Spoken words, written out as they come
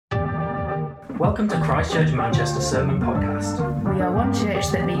Welcome to Christchurch Manchester Sermon Podcast. We are one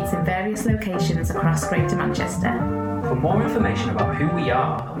church that meets in various locations across Greater Manchester. For more information about who we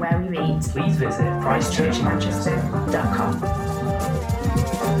are and where we meet, please visit christchurchmanchester.com.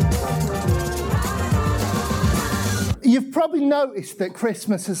 You've probably noticed that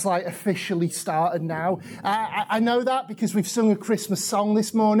Christmas has officially started now. I know that because we've sung a Christmas song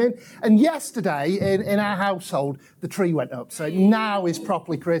this morning. And yesterday in our household, the tree went up. So now is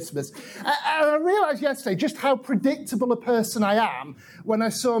properly Christmas. And I realised yesterday just how predictable a person I am when I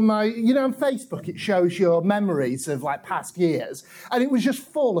saw my, on Facebook, it shows your memories of past years. And it was just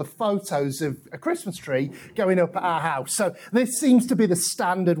full of photos of a Christmas tree going up at our house. So this seems to be the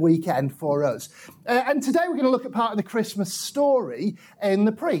standard weekend for us. And today we're going to look at part of the Christmas story in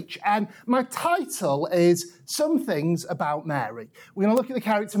the Preach. And my title is Some Things About Mary. We're going to look at the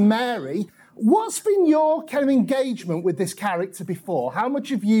character Mary. What's been your kind of engagement with this character before? How much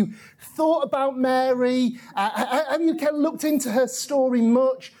have you thought about Mary? Have you kind of looked into her story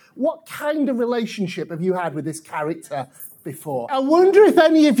much? What kind of relationship have you had with this character before? I wonder if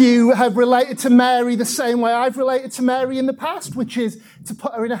any of you have related to Mary the same way I've related to Mary in the past, which is to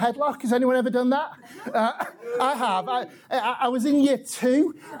put her in a headlock. Has anyone ever done that? I have. I was in year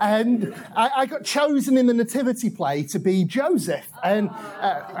 2 and I got chosen in the nativity play to be Joseph. And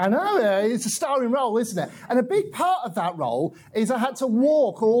I know, it's a starring role, isn't it? And a big part of that role is I had to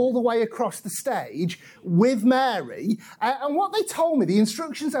walk all the way across the stage with Mary. And what they told me, the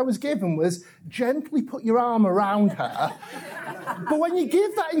instructions I was given was gently put your arm around her. But when you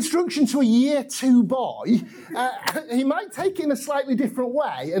give that instruction to a year 2 boy, he might take it in a slightly different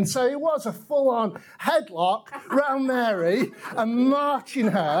way. And so it was a full-on headlock round Mary and marching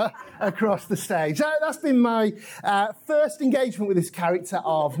her across the stage. That's been my first engagement with this character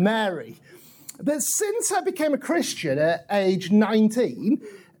of Mary. But since I became a Christian at age 19,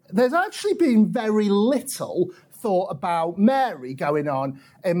 there's actually been very little thought about Mary going on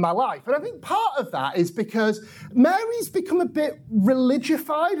in my life. And I think part of that is because Mary's become a bit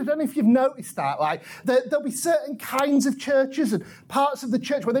religified. I don't know if you've noticed that. There'll be certain kinds of churches and parts of the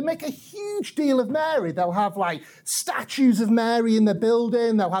church where they make a huge deal of Mary. They'll have statues of Mary in their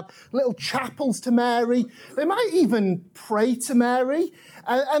building. They'll have little chapels to Mary. They might even pray to Mary.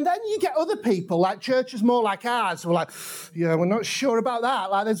 And then you get other people, churches more like ours, who are we're not sure about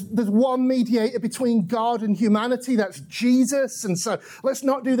that. There's one mediator between God and humanity, that's Jesus, and so let's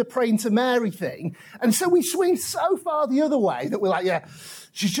not do the praying to Mary thing. And so we swing so far the other way that we're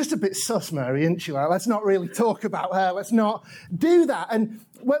she's just a bit sus, Mary, isn't she? Let's not really talk about her. Let's not do that. And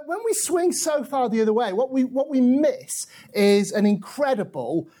when we swing so far the other way, what we miss is an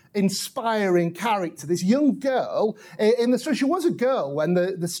incredible, inspiring character. This young girl in the story, she was a girl when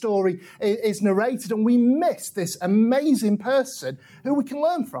the story is narrated, and we miss this amazing person who we can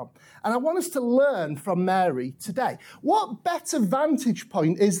learn from. And I want us to learn from Mary today. What better vantage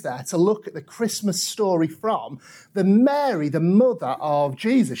point is there to look at the Christmas story from than Mary, the mother of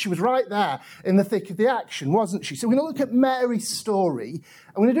Jesus? She was right there in the thick of the action, wasn't she? So we're going to look at Mary's story.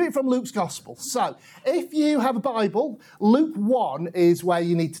 I'm going to do it from Luke's Gospel. So if you have a Bible, Luke 1 is where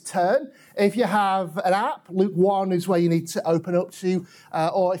you need to turn. If you have an app, Luke 1 is where you need to open up to.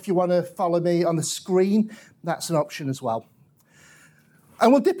 Or if you want to follow me on the screen, that's an option as well.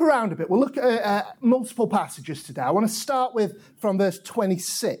 And we'll dip around a bit. We'll look at multiple passages today. I want to start with from verse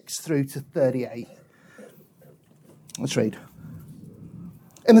 26 through to 38. Let's read.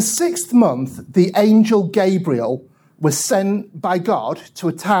 In the 6th month, the angel Gabriel was sent by God to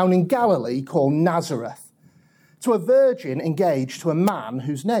a town in Galilee called Nazareth, to a virgin engaged to a man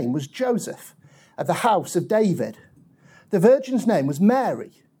whose name was Joseph, of the house of David. The virgin's name was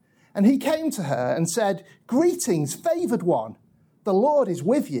Mary, and he came to her and said, "Greetings, favoured one, the Lord is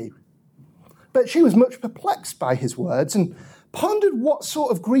with you." But she was much perplexed by his words and pondered what sort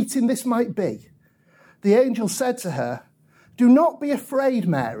of greeting this might be. The angel said to her, "Do not be afraid,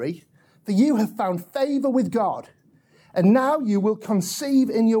 Mary, for you have found favour with God. And now you will conceive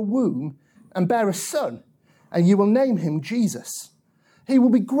in your womb and bear a son, and you will name him Jesus. He will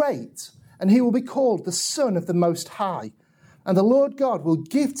be great, and he will be called the Son of the Most High. And the Lord God will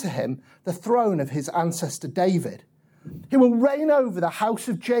give to him the throne of his ancestor David. He will reign over the house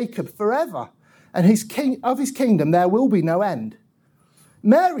of Jacob forever, and of his kingdom there will be no end."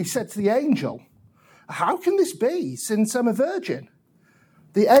 Mary said to the angel, "How can this be, since I'm a virgin?"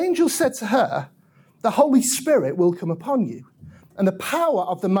 The angel said to her, "The Holy Spirit will come upon you, and the power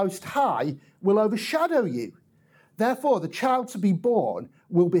of the Most High will overshadow you. Therefore, the child to be born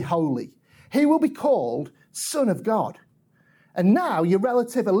will be holy. He will be called Son of God. And now your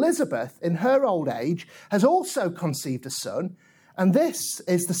relative Elizabeth, in her old age, has also conceived a son, And this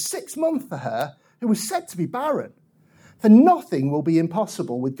is the 6th month for her who was said to be barren. For nothing will be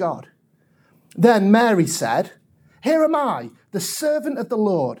impossible with God. Then Mary said, "Here am I, the servant of the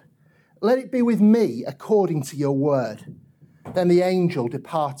Lord. Let it be with me according to your word." Then the angel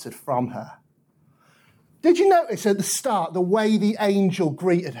departed from her. Did you notice at the start the way the angel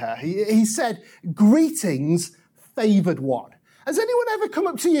greeted her? He said, "Greetings, favoured one." Has anyone ever come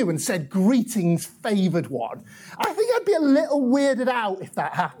up to you and said, "Greetings, favoured one"? I think I'd be a little weirded out if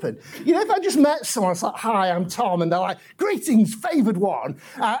that happened. You know, if I just met someone, it's like, "Hi, I'm Tom," and they're like, "Greetings, favoured one."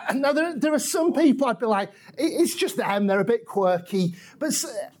 And now there are some people I'd be like, it's just them, they're a bit quirky. But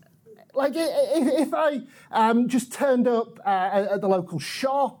like if I just turned up at the local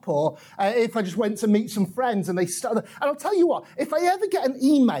shop, or if I just went to meet some friends and they started, and I'll tell you what, if I ever get an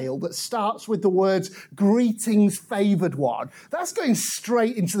email that starts with the words "Greetings, favoured one," that's going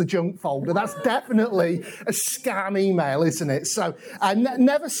straight into the junk folder. That's definitely a scam email, isn't it? So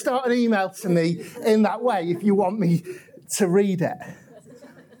never start an email to me in that way if you want me to read it.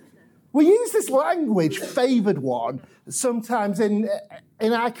 We use this language, favoured one, sometimes in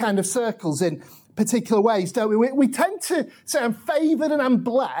our kind of circles in particular ways, don't we? We tend to say I'm favoured and I'm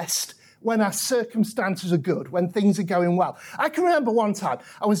blessed when our circumstances are good, when things are going well. I can remember one time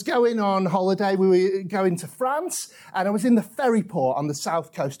I was going on holiday. We were going to France, and I was in the ferry port on the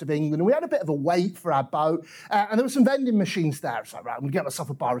south coast of England, and we had a bit of a wait for our boat, and there were some vending machines there. It's like, right, I'm going to get myself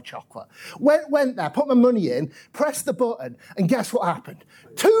a bar of chocolate. Went there, put my money in, pressed the button, and guess what happened?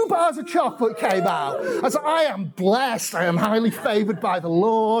 2 bars of chocolate came out. I was like, I am blessed. I am highly favoured by the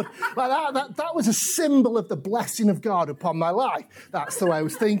Lord. Like that was a symbol of the blessing of God upon my life. That's the way I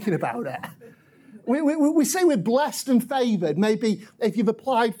was thinking about it. We say we're blessed and favoured, maybe if you've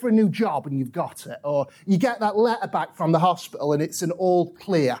applied for a new job and you've got it, or you get that letter back from the hospital and it's an all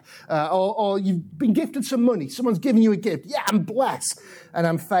clear, or you've been gifted some money, someone's given you a gift. Yeah, I'm blessed and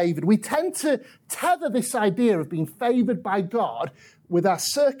I'm favoured. We tend to tether this idea of being favoured by God with our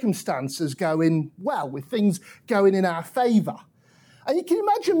circumstances going well, with things going in our favour. And you can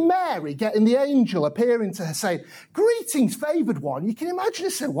imagine Mary getting the angel appearing to her saying, "Greetings, favoured one." You can imagine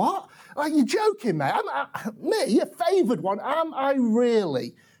her saying, "What? Like, you're joking, mate? Me, a favoured one? Am I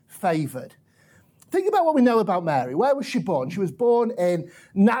really favoured?" Think about what we know about Mary. Where was she born? She was born in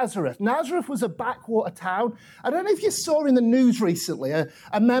Nazareth. Nazareth was a backwater town. I don't know if you saw in the news recently, a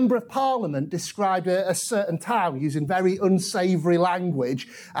member of parliament described a certain town using very unsavoury language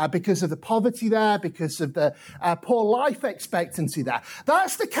because of the poverty there, because of the poor life expectancy there.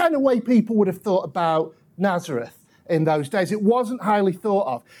 That's the kind of way people would have thought about Nazareth in those days. It wasn't highly thought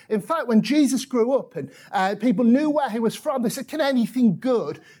of. In fact, when Jesus grew up and people knew where he was from, they said, "Can anything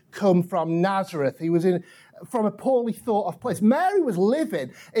good come from Nazareth?" He was from a poorly thought of place. Mary was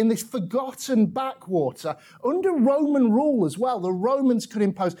living in this forgotten backwater under Roman rule as well. The Romans could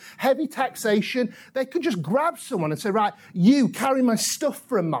impose heavy taxation. They could just grab someone and say, "Right, you carry my stuff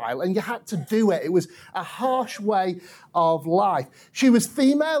for a mile," and you had to do it. It was a harsh way of life. She was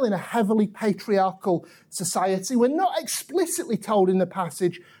female in a heavily patriarchal society. We're not explicitly told in the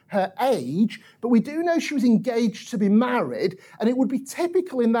passage her age, but we do know she was engaged to be married, and it would be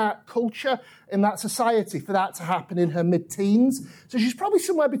typical in that culture, in that society, for that to happen in her mid-teens. So she's probably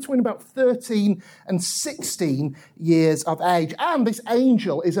somewhere between about 13 and 16 years of age. And this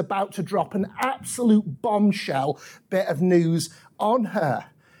angel is about to drop an absolute bombshell bit of news on her.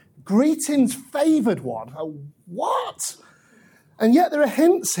 "Greetings, favoured one." Oh, what? And yet there are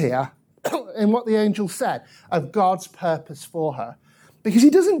hints here in what the angel said of God's purpose for her. Because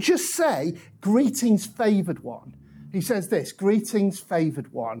he doesn't just say, "Greetings, favoured one." He says this, "Greetings,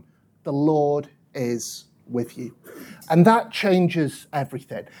 favoured one, the Lord is with you." And that changes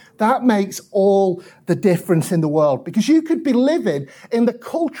everything. That makes all the difference in the world. Because you could be living in the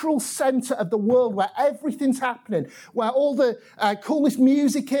cultural centre of the world where everything's happening, where all the coolest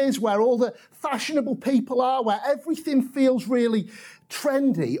music is, where all the fashionable people are, where everything feels really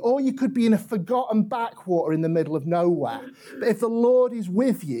trendy, or you could be in a forgotten backwater in the middle of nowhere. But if the Lord is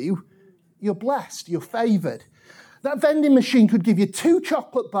with you, you're blessed, you're favoured. That vending machine could give you 2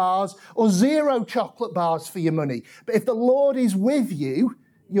 chocolate bars or 0 chocolate bars for your money. But if the Lord is with you,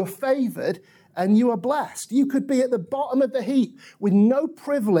 you're favoured and you are blessed. You could be at the bottom of the heap with no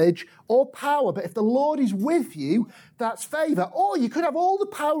privilege or power. But if the Lord is with you, that's favour. Or you could have all the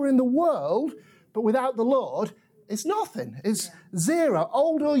power in the world, but without the Lord, it's nothing. It's 0,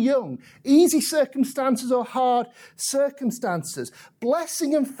 old or young, easy circumstances or hard circumstances.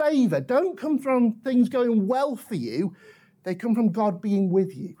 Blessing and favour don't come from things going well for you. They come from God being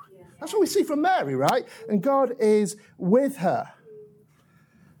with you. That's what we see from Mary, right? And God is with her.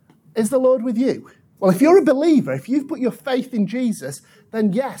 Is the Lord with you? Well, if you're a believer, if you've put your faith in Jesus,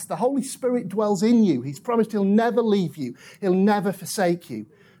 then yes, the Holy Spirit dwells in you. He's promised he'll never leave you. He'll never forsake you.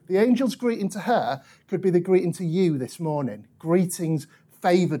 The angel's greeting to her could be the greeting to you this morning. Greetings,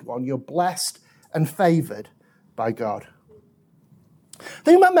 favoured one. You're blessed and favoured by God.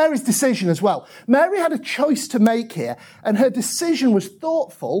 Think about Mary's decision as well. Mary had a choice to make here, and her decision was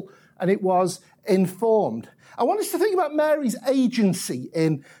thoughtful and it was informed. I want us to think about Mary's agency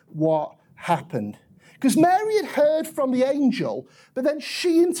in what happened. Because Mary had heard from the angel, but then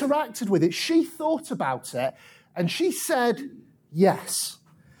she interacted with it. She thought about it, and she said yes.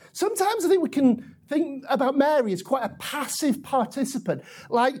 Sometimes I think we can think about Mary as quite a passive participant.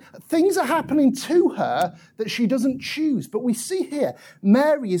 Like things are happening to her that she doesn't choose. But we see here,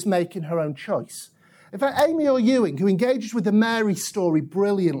 Mary is making her own choice. In fact, Amy Orr Ewing, who engages with the Mary story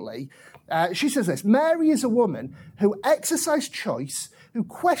brilliantly, she says this: Mary is a woman who exercised choice, who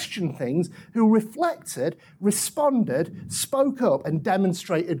questioned things, who reflected, responded, spoke up, and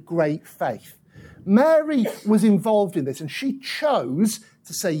demonstrated great faith. Mary was involved in this, and she chose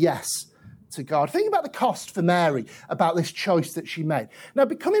to say yes to God. Think about the cost for Mary about this choice that she made. Now,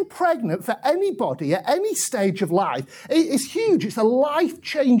 becoming pregnant for anybody at any stage of life is huge. It's a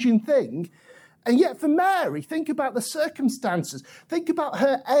life-changing thing. And yet for Mary, think about the circumstances. Think about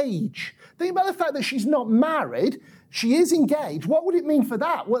her age. Think about the fact that she's not married. She is engaged. What would it mean for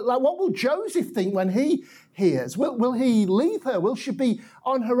that? What will Joseph think when he hears? Will he leave her? Will she be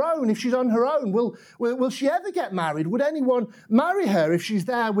on her own? If she's on her own, will she ever get married? Would anyone marry her if she's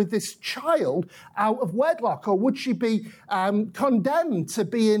there with this child out of wedlock? Or would she be condemned to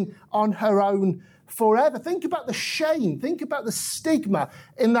being on her own forever? Think about the shame. Think about the stigma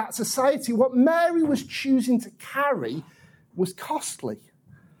in that society. What Mary was choosing to carry was costly.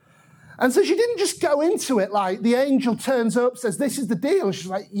 And so she didn't just go into it like the angel turns up, says, this is the deal. And she's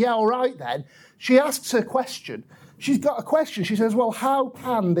like, yeah, all right then. She asks her question. She's got a question. She says, well, how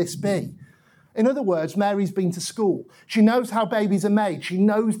can this be? In other words, Mary's been to school. She knows how babies are made. She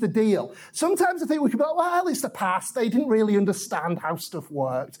knows the deal. Sometimes I think we could be like, well, it's the past. They didn't really understand how stuff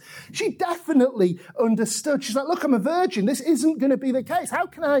worked. She definitely understood. She's like, look, I'm a virgin. This isn't going to be the case. How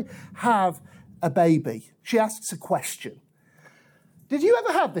can I have a baby? She asks a question. Did you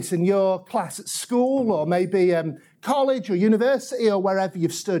ever have this in your class at school or maybe college or university or wherever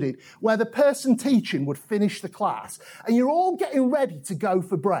you've studied, where the person teaching would finish the class and you're all getting ready to go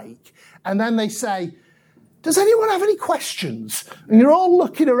for break, and then they say, does anyone have any questions? And you're all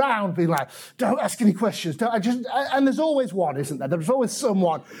looking around being like, don't ask any questions. And there's always one, isn't there? There's always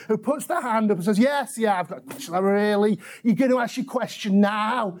someone who puts their hand up and says, yes, I've got a question. Like, really? You're going to ask your question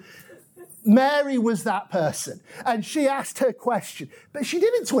now? Mary was that person, and she asked her question, but she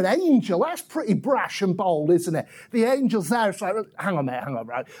did it to an angel. That's pretty brash and bold, isn't it? The angel's there. It's like, hang on, mate, hang on,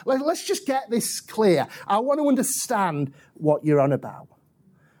 right? Let's just get this clear. I want to understand what you're on about.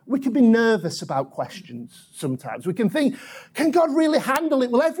 We can be nervous about questions sometimes. We can think, can God really handle it?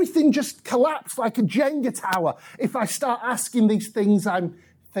 Will everything just collapse like a Jenga tower if I start asking these things I'm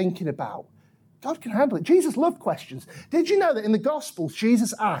thinking about? God can handle it. Jesus loved questions. Did you know that in the Gospels,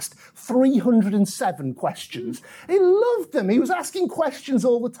 Jesus asked 307 questions? He loved them. He was asking questions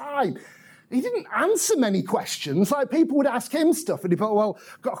all the time. He didn't answer many questions. Like people would ask him stuff and he'd go, well,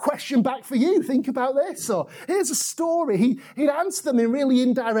 got a question back for you. Think about this. Or here's a story. He'd answer them in really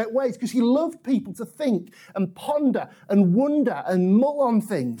indirect ways because he loved people to think and ponder and wonder and mull on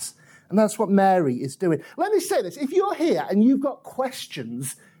things. And that's what Mary is doing. Let me say this. If you're here and you've got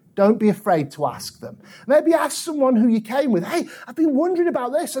questions, don't be afraid to ask them. Maybe ask someone who you came with. Hey, I've been wondering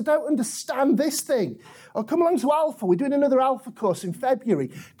about this. I don't understand this thing. Or come along to Alpha. We're doing another Alpha course in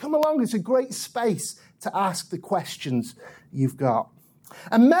February. Come along. It's a great space to ask the questions you've got.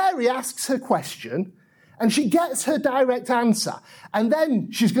 And Mary asks her question, and she gets her direct answer. And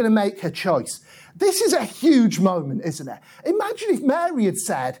then she's going to make her choice. This is a huge moment, isn't it? Imagine if Mary had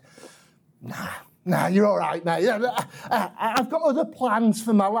said, nah, you're all right, mate. I've got other plans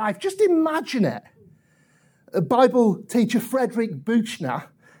for my life. Just imagine it. Bible teacher Frederick Buechner,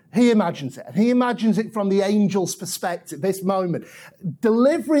 he imagines it. And he imagines it from the angel's perspective, this moment,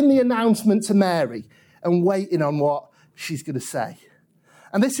 delivering the announcement to Mary and waiting on what she's going to say.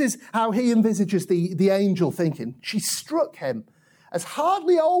 And this is how he envisages the angel thinking. She struck him as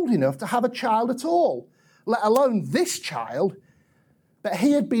hardly old enough to have a child at all, let alone this child. But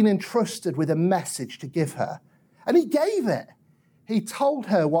he had been entrusted with a message to give her, and he gave it. He told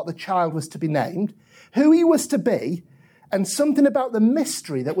her what the child was to be named, who he was to be, and something about the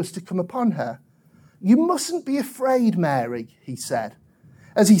mystery that was to come upon her. You mustn't be afraid, Mary, he said.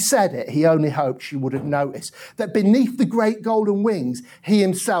 As he said it, he only hoped she wouldn't notice that beneath the great golden wings, he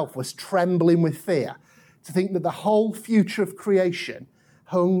himself was trembling with fear to think that the whole future of creation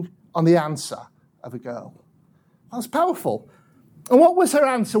hung on the answer of a girl. That was powerful. And what was her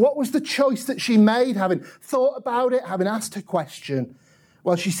answer? What was the choice that she made, having thought about it, having asked her question?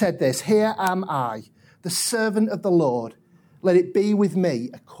 Well, she said this, "Here am I, the servant of the Lord. Let it be with me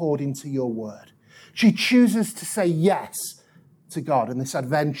according to your word." She chooses to say yes to God and this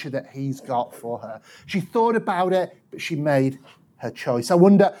adventure that he's got for her. She thought about it, but she made her choice. I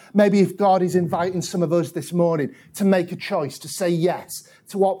wonder maybe if God is inviting some of us this morning to make a choice, to say yes,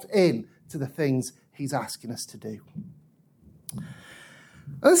 to opt in to the things he's asking us to do.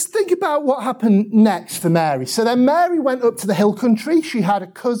 Let's think about what happened next for Mary. So then Mary went up to the hill country. She had a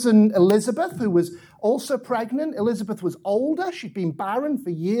cousin, Elizabeth, who was also pregnant. Elizabeth was older. She'd been barren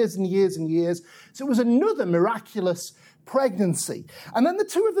for years and years and years. So it was another miraculous pregnancy. And then the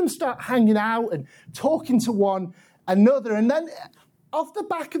two of them start hanging out and talking to one another. And then off the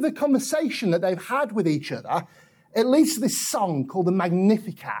back of the conversation that they've had with each other, it leads to this song called the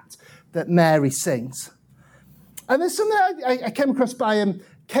Magnificat that Mary sings. And there's something I came across by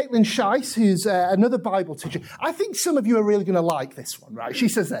Caitlin Scheiss, who's another Bible teacher. I think some of you are really going to like this one, right? She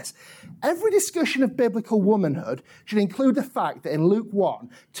says this: every discussion of biblical womanhood should include the fact that in Luke 1,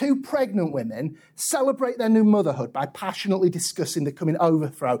 two pregnant women celebrate their new motherhood by passionately discussing the coming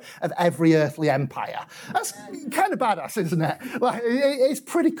overthrow of every earthly empire. That's kind of badass, isn't it? Like, it's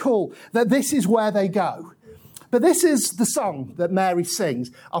pretty cool that this is where they go. But this is the song that Mary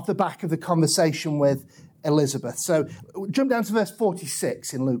sings off the back of the conversation with Elizabeth. So jump down to verse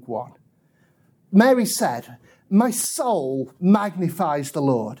 46 in Luke 1. Mary said, "My soul magnifies the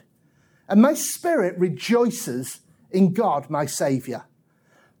Lord, and my spirit rejoices in God my Saviour.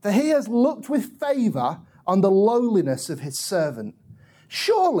 For he has looked with favour on the lowliness of his servant.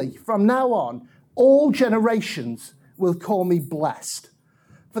 Surely from now on all generations will call me blessed.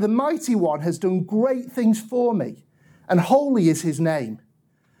 For the Mighty One has done great things for me, and holy is his name.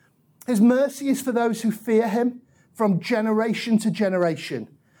 His mercy is for those who fear him from generation to generation.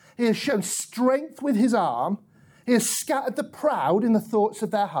 He has shown strength with his arm. He has scattered the proud in the thoughts of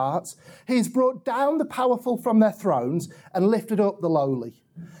their hearts. He has brought down the powerful from their thrones and lifted up the lowly.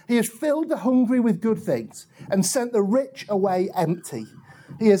 He has filled the hungry with good things and sent the rich away empty.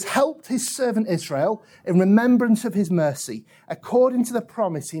 He has helped his servant Israel in remembrance of his mercy, according to the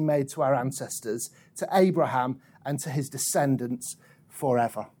promise he made to our ancestors, to Abraham and to his descendants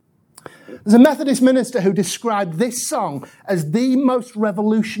forever." There's a Methodist minister who described this song as the most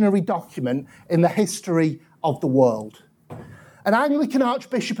revolutionary document in the history of the world. An Anglican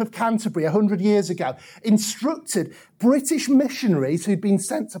Archbishop of Canterbury 100 years ago instructed British missionaries who'd been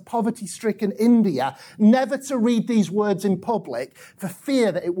sent to poverty-stricken India never to read these words in public for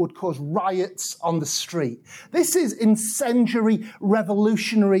fear that it would cause riots on the street. This is incendiary,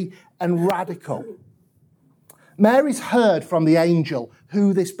 revolutionary, and radical. Mary's heard from the angel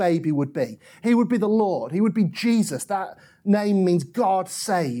who this baby would be. He would be the Lord. He would be Jesus. That name means God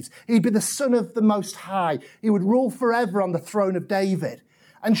saves. He'd be the Son of the Most High. He would rule forever on the throne of David.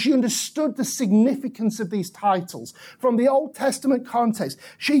 And she understood the significance of these titles. From the Old Testament context,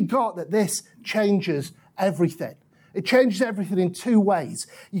 she got that this changes everything. It changes everything in two ways.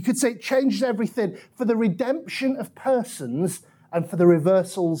 You could say it changes everything for the redemption of persons and for the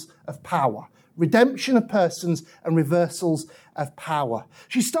reversals of power. Redemption of persons and reversals of power.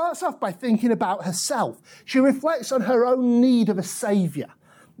 She starts off by thinking about herself. She reflects on her own need of a saviour.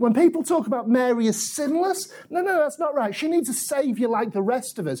 When people talk about Mary as sinless, no, that's not right. She needs a saviour like the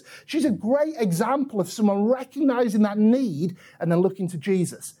rest of us. She's a great example of someone recognising that need and then looking to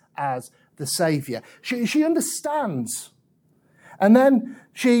Jesus as the saviour. She understands. And then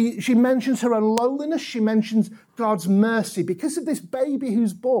she mentions her own lowliness. She mentions God's mercy. Because of this baby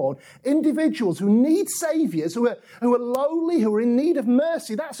who's born, individuals who need saviours, who are lowly, who are in need of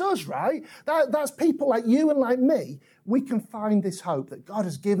mercy, that's us, right? That's people like you and like me. We can find this hope that God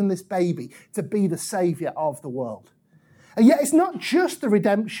has given this baby to be the saviour of the world. And yet it's not just the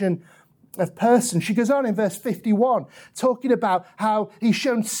redemption of person. She goes on in verse 51, talking about how he's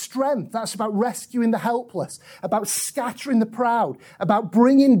shown strength. That's about rescuing the helpless, about scattering the proud, about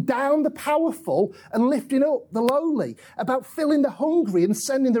bringing down the powerful and lifting up the lowly, about filling the hungry and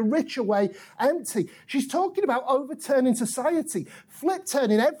sending the rich away empty. She's talking about overturning society,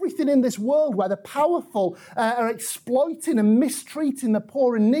 flip-turning everything in this world where the powerful are exploiting and mistreating the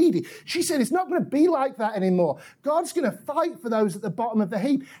poor and needy. She said it's not going to be like that anymore. God's going to fight for those at the bottom of the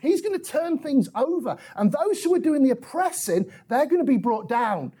heap. He's going to turn turn things over. And those who are doing the oppressing, they're going to be brought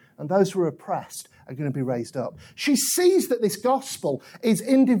down. And those who are oppressed are going to be raised up. She sees that this gospel is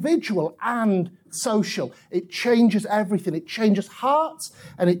individual and social. It changes everything. It changes hearts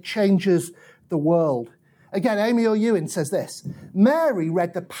and it changes the world. Again, Amy Orr Ewing says this: Mary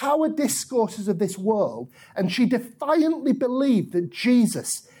read the power discourses of this world and she defiantly believed that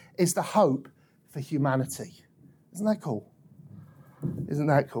Jesus is the hope for humanity. Isn't that cool? Isn't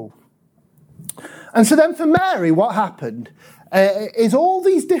that cool? And so then for Mary, what happened is all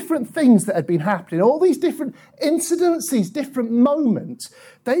these different things that had been happening, all these different incidents, these different moments,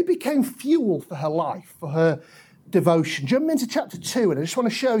 they became fuel for her life, for her devotion. Jump into chapter 2, and I just want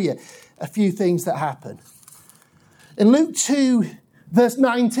to show you a few things that happen. In Luke 2, verse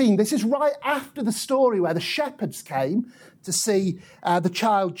 19, this is right after the story where the shepherds came to see the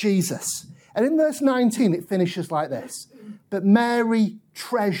child Jesus. And in verse 19, it finishes like this: But Mary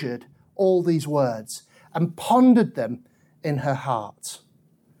treasured all these words and pondered them in her heart.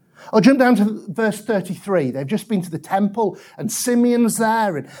 I'll jump down to verse 33. They've just been to the temple and Simeon's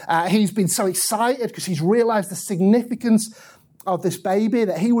there, and he's been so excited because he's realized the significance of this baby,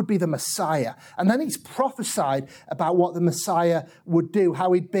 that he would be the Messiah. And then he's prophesied about what the Messiah would do,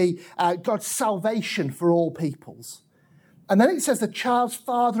 how he'd be God's salvation for all peoples. And then it says the child's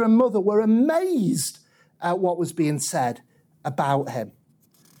father and mother were amazed at what was being said about him.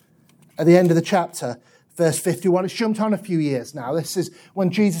 At the end of the chapter, verse 51, it's jumped on a few years now. This is when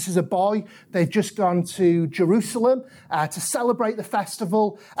Jesus is a boy. They've just gone to Jerusalem to celebrate the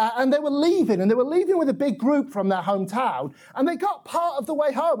festival. And they were leaving with a big group from their hometown. And they got part of the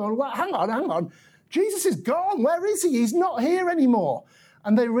way home. And were like, hang on. Jesus is gone. Where is he? He's not here anymore.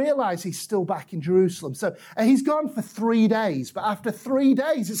 And they realize he's still back in Jerusalem. So he's gone for 3 days. But after 3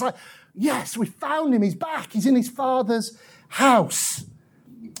 days, it's like, yes, we found him. He's back. He's in his father's house.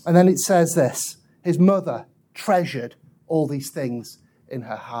 And then it says this: his mother treasured all these things in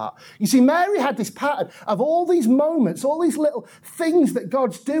her heart. You see, Mary had this pattern of all these moments, all these little things that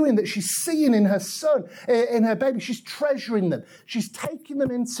God's doing, that she's seeing in her son, in her baby. She's treasuring them. She's taking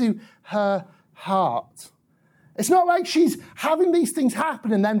them into her heart. It's not like she's having these things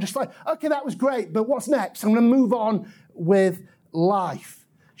happen and then just like, okay, that was great, but what's next? I'm going to move on with life.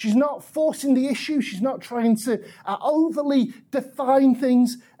 She's not forcing the issue. She's not trying to overly define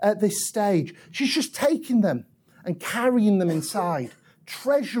things at this stage. She's just taking them and carrying them inside,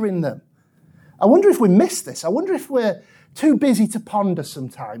 treasuring them. I wonder if we miss this. I wonder if we're too busy to ponder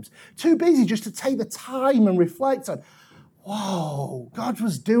sometimes, too busy just to take the time and reflect on, whoa, God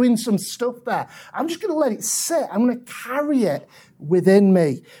was doing some stuff there. I'm just going to let it sit. I'm going to carry it within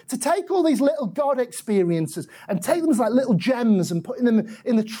me. To take all these little God experiences and take them as like little gems and putting them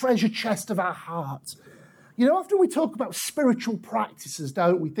in the treasure chest of our heart. You know, often we talk about spiritual practices,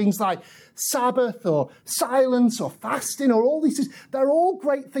 don't we? Things like Sabbath or silence or fasting or all these things. They're all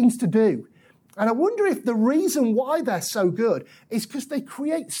great things to do. And I wonder if the reason why they're so good is because they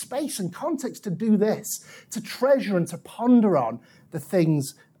create space and context to do this, to treasure and to ponder on the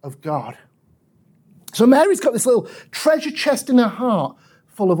things of God. So Mary's got this little treasure chest in her heart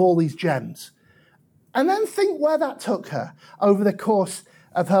full of all these gems. And then think where that took her over the course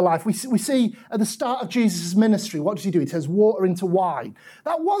of her life. We see at the start of Jesus' ministry, what does he do? He turns water into wine.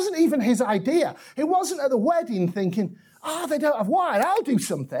 That wasn't even his idea. It wasn't at the wedding thinking, they don't have wine, I'll do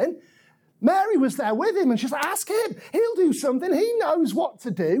something. Mary was there with him and she's like, ask him, he'll do something, he knows what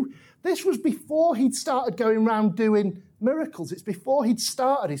to do. This was before he'd started going around doing miracles. It's before he'd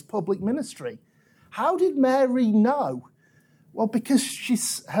started his public ministry. How did Mary know? Well, because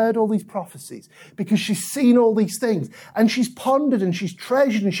she's heard all these prophecies, because she's seen all these things, and she's pondered and she's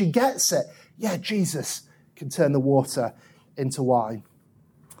treasured and she gets it. Yeah, Jesus can turn the water into wine.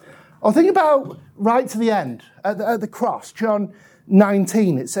 Or think about right to the end, at the cross, John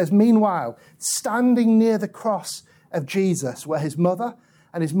 19, it says, meanwhile, standing near the cross of Jesus were his mother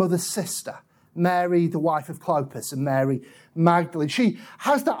and his mother's sister, Mary, the wife of Clopas, and Mary Magdalene. She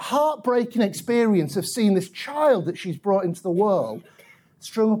has that heartbreaking experience of seeing this child that she's brought into the world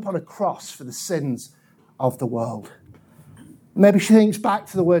strung upon a cross for the sins of the world. Maybe she thinks back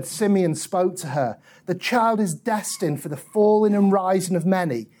to the words Simeon spoke to her. The child is destined for the falling and rising of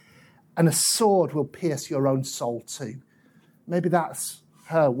many, and a sword will pierce your own soul too. Maybe that's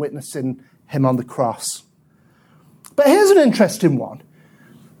her witnessing him on the cross. But here's an interesting one.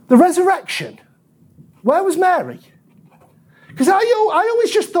 The resurrection. Where was Mary? Because I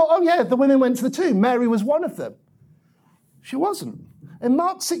always just thought, the women went to the tomb. Mary was one of them. She wasn't. In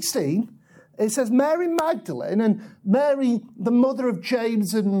Mark 16, it says Mary Magdalene and Mary, the mother of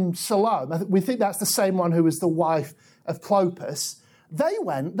James and Salome. We think that's the same one who was the wife of Clopas.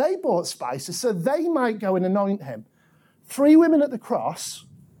 They bought spices so they might go and anoint him. 3 women at the cross,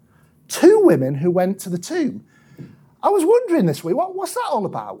 2 women who went to the tomb. I was wondering this week, what's that all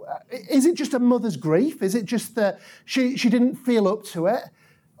about? Is it just a mother's grief? Is it just that she didn't feel up to it?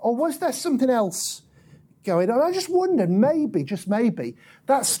 Or was there something else going on? I just wondered, maybe, just maybe,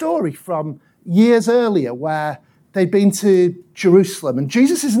 that story from years earlier where they'd been to Jerusalem and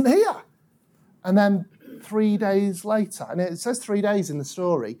Jesus isn't here. And then 3 days later, and it says 3 days in the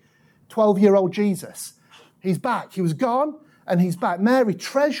story, 12-year-old Jesus, he's back. He was gone and he's back. Mary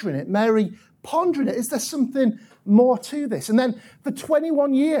treasuring it, Mary pondering it. Is there something more to this? And then for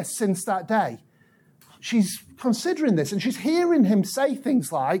 21 years since that day, she's considering this and she's hearing him say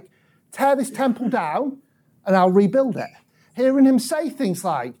things like, tear this temple down and I'll rebuild it. Hearing him say things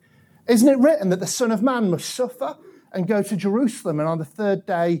like, isn't it written that the Son of Man must suffer and go to Jerusalem and on the 3rd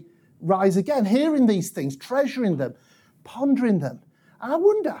day rise again? Hearing these things, treasuring them, pondering them. And I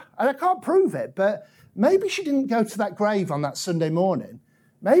wonder, and I can't prove it, but maybe she didn't go to that grave on that Sunday morning.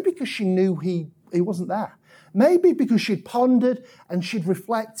 Maybe because she knew he wasn't there. Maybe because she'd pondered and she'd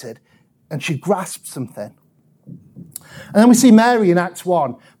reflected and she'd grasped something. And then we see Mary in Acts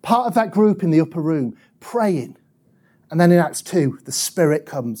 1, part of that group in the upper room, praying. And then in Acts 2, the Spirit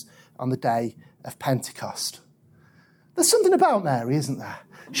comes on the day of Pentecost. There's something about Mary, isn't there?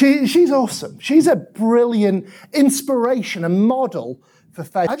 She's awesome. She's a brilliant inspiration, a model for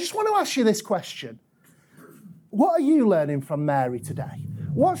faith. I just want to ask you this question. What are you learning from Mary today?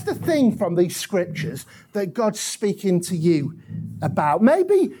 What's the thing from these scriptures that God's speaking to you about?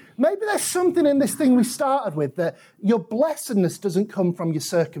 Maybe there's something in this thing we started with that your blessedness doesn't come from your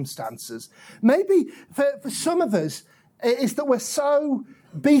circumstances. Maybe for some of us, it's that we're so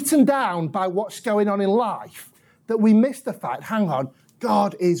beaten down by what's going on in life that we miss the fact, hang on,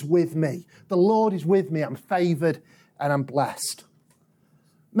 God is with me. The Lord is with me. I'm favoured and I'm blessed.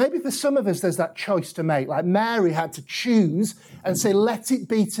 Maybe for some of us, there's that choice to make. Like Mary had to choose and say, let it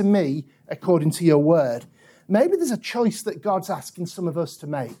be to me according to your word. Maybe there's a choice that God's asking some of us to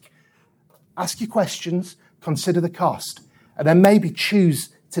make. Ask your questions, consider the cost, and then maybe choose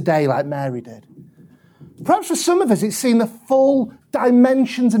today like Mary did. Perhaps for some of us, it's seeing the full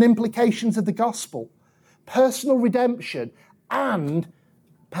dimensions and implications of the gospel, personal redemption and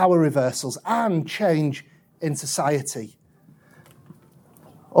power reversals and change in society.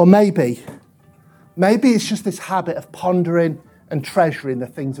 Or maybe it's just this habit of pondering and treasuring the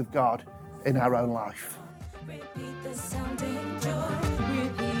things of God in our own life. Repeat the sounding joy.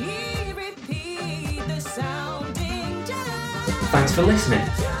 Repeat the sounding joy. Thanks for listening.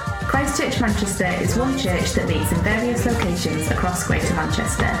 Christchurch Manchester is one church that meets in various locations across Greater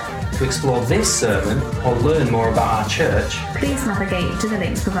Manchester. To explore this sermon or learn more about our church, Please navigate to the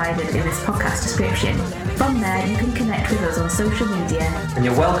links provided in this podcast description. From there, you can connect with us on social media and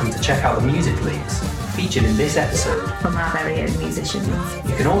you're welcome to check out the music leads featured in this episode. from our very own musicians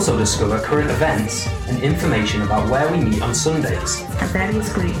You can also discover current events and information about where we meet on Sundays. and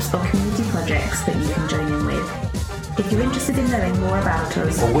various groups or community projects that you can join in with. If you're interested in knowing more about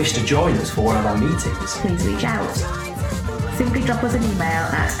us, Or wish to join us for one of our meetings, please reach out. Simply drop us an email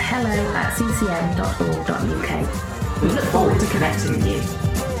at hello@ccm.org.uk. We look forward to connecting with you.